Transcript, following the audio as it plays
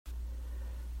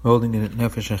Holding in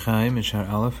Nefesh HaChaim in Shaar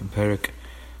Aleph and Perek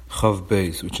Chav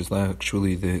Beis, which is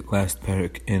actually the last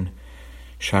Perek in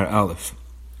Shaar Aleph.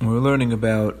 We're learning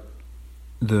about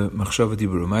the Machshava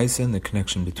Dibur U'Maisen, the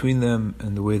connection between them,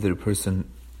 and the way that a person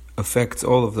affects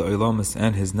all of the Olamas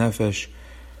and his Nefesh.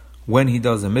 When he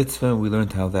does a mitzvah, we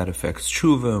learned how that affects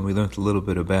Tshuva, and we learned a little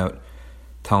bit about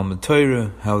Talmud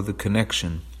Torah, how the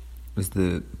connection is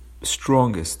the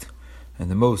strongest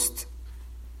and the most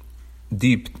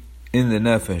deep in the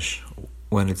Nefesh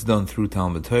when it's done through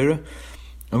Talmud Torah.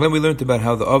 And then we learned about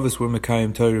how the Avos were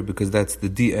Mekayim Torah because that's the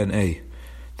DNA,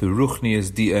 the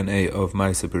Ruchnius DNA of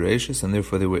Ma'aseh Bereishis, and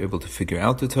therefore they were able to figure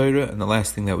out the Torah. And the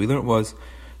last thing that we learned was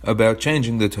about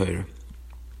changing the Torah.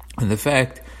 And the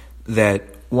fact that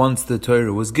once the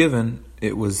Torah was given,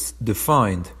 it was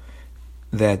defined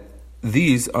that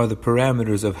these are the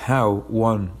parameters of how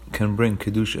one can bring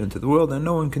Kedusha into the world, and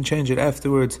no one can change it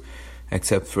afterwards,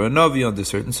 except for a Navi under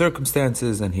certain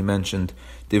circumstances. And he mentioned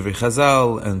Divrei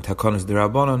Chazal and Takonos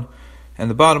D'Rabbanan. And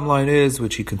the bottom line is,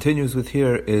 which he continues with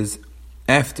here, is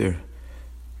after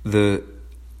the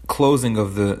closing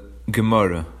of the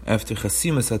Gemara, after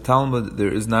Chasimas HaTalmud,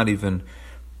 there is not even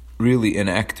really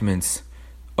enactments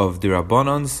of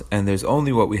D'Rabbanans, and there's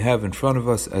only what we have in front of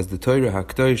us as the Torah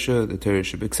HaKadoshah, the Torah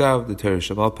Shebiksav, the Torah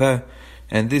Shebal Peh,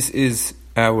 and this is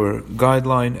our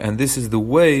guideline, and this is the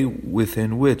way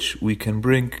within which we can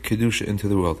bring Kedusha into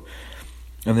the world.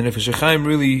 And the Nefesh HaChaim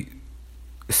really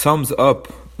sums up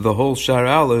the whole Shaar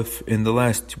Aleph in the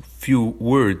last few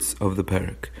words of the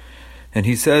Perek. And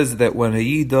he says that when a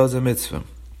Yid does a mitzvah,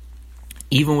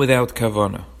 even without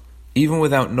kavanah, even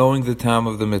without knowing the time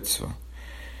of the mitzvah,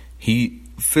 he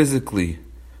physically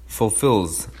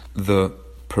fulfills the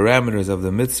parameters of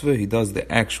the mitzvah. He does the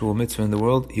actual mitzvah in the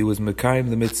world. He was mekayim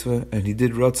the mitzvah, and he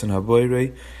did ratzon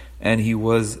haboirei, and he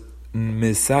was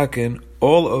misaken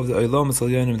all of the olamas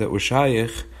alyanim that were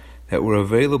shayich, that were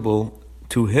available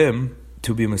to him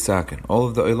to be misaken. All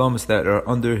of the olamas that are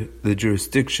under the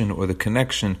jurisdiction or the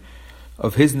connection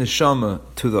of his neshama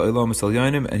to the olamas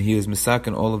alyanim, and he is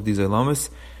misaken all of these olamas.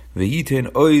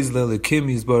 V'yitein oiz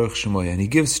le'lekim yizbarach shemoy, and he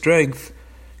gives strength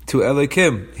to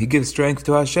Elokim. He gives strength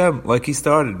to Hashem, like he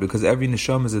started, because every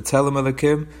neshama is a tzelem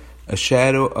Elokim, a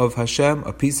shadow of Hashem,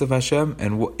 a piece of Hashem.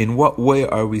 And in what way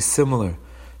are we similar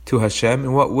to Hashem?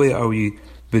 In what way are we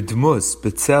b'dmus,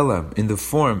 b'tzelem, in the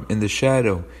form, in the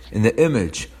shadow, in the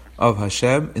image of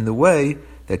Hashem? In the way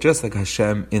that just like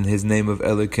Hashem, in his name of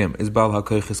Elokim, is Baal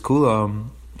HaKoiches Kulam,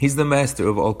 he's the master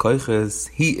of all koiches.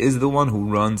 He is the one who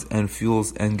runs and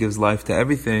fuels and gives life to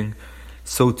everything.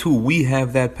 So too, we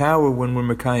have that power when we're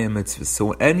Mekayim mitzvahs.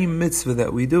 So any mitzvah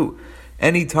that we do,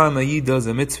 any time a Yid does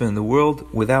a mitzvah in the world,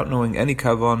 without knowing any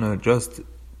kavanah, just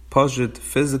pashut,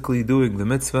 physically doing the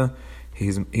mitzvah,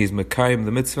 he's Mekayim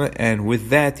the mitzvah, and with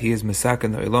that he is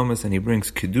Mesaken the Ilamas, and he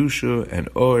brings Kedusha and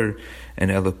Or and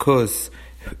Elokus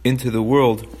into the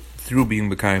world through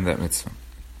being Mekayim that mitzvah.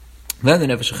 Then the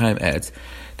Nefesh HaChaim adds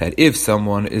that if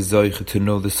someone is Zoyche to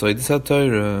know the Soides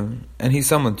HaTorah, and he's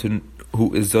someone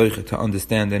who is Zoyche to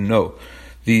understand and know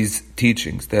these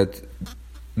teachings that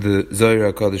the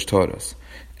Zohar HaKadosh taught us,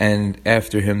 and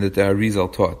after him that the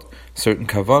Arizal taught certain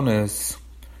kavanas.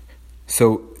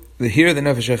 So here the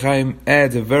Nefesh HaChaim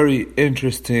adds a very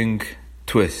interesting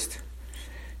twist.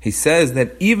 He says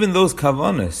that even those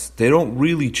kavanas, they don't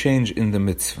really change in the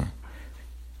mitzvah.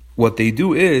 What they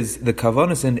do is, the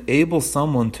kavanas enable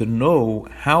someone to know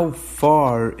how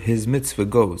far his mitzvah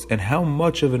goes and how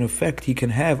much of an effect he can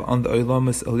have on the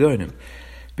olamas elyonim.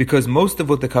 Because most of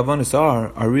what the kavanas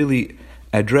are really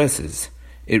addresses.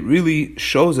 It really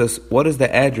shows us what is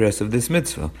the address of this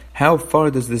mitzvah. How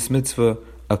far does this mitzvah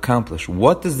accomplish?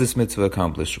 What does this mitzvah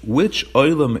accomplish? Which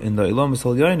olam in the olamas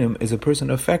elyonim is a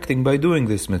person affecting by doing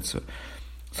this mitzvah?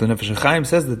 So Nefesh HaChaim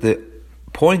says that the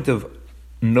point of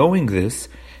knowing this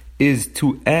is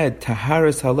to add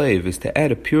taharas halev, is to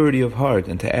add a purity of heart,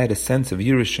 and to add a sense of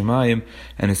yiras shamayim,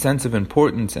 and a sense of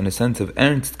importance, and a sense of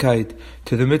ernstkeit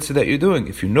to the mitzvah that you're doing.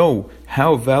 If you know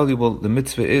how valuable the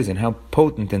mitzvah is, and how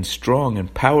potent and strong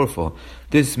and powerful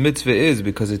this mitzvah is,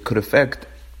 because it could affect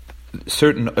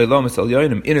certain olamas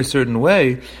alyanim in a certain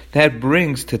way, that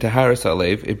brings to taharas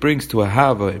halev, it brings to a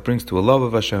hava, it brings to a love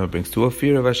of Hashem, it brings to a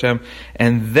fear of Hashem,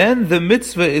 and then the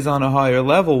mitzvah is on a higher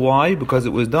level. Why? Because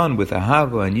it was done with a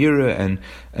hava and yira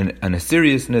and a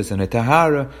seriousness and a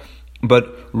tahara.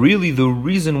 But really the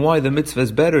reason why the mitzvah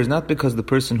is better is not because the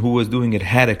person who was doing it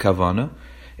had a kavanah.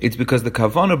 It's because the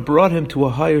kavanah brought him to a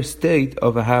higher state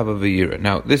of a hava of a yira.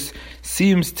 Now this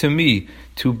seems to me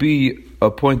to be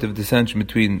a point of dissension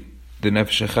between the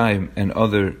Nefesh HaChaim and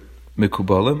other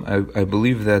Mekubalim. I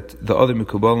believe that the other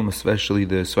Mekubalim, especially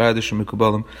the Svaradish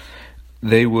Mekubalim,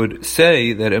 they would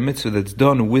say that a mitzvah that's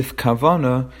done with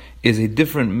kavana is a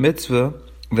different mitzvah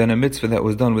than a mitzvah that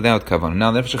was done without kavana.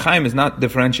 Now, the Nefesh HaChaim is not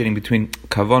differentiating between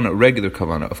kavana, regular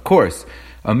kavana. Of course,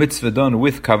 a mitzvah done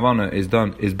with kavana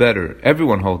is better.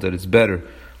 Everyone holds that it's better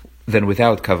than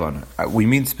without kavana. We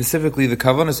mean specifically the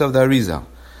kavanas of the Arizal.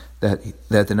 That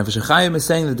the Nefesh HaChaim is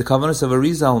saying that the kavanas of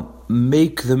Arizal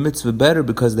make the mitzvah better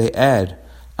because they add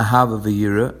ahava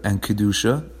v'yira and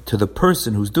kedusha to the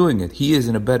person who's doing it. He is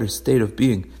in a better state of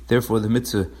being. Therefore, the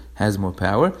mitzvah has more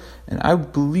power. And I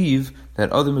believe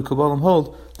that other Mekubalim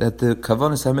hold that the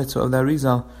kavanas ha-mitzvah of the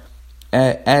Arizal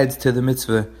adds to the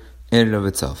mitzvah in and of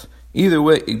itself. Either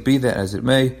way, be that as it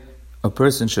may, a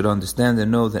person should understand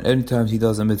and know that anytime he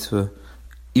does a mitzvah,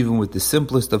 even with the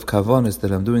simplest of kavanas,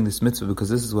 that I'm doing this mitzvah because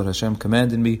this is what Hashem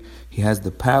commanded me, he has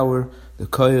the power, the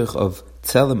koyach of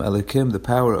tzelem elikim, the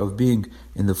power of being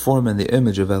in the form and the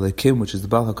image of elikim, which is the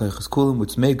Baal HaKoyches Kulam,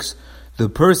 which makes the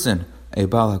person a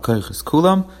Baal HaKoyches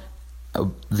Kulam,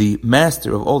 the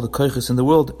master of all the koyches in the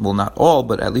world. Well, not all,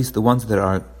 but at least the ones that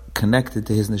are connected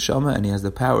to his neshama, and he has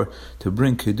the power to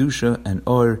bring kedusha and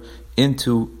or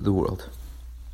into the world.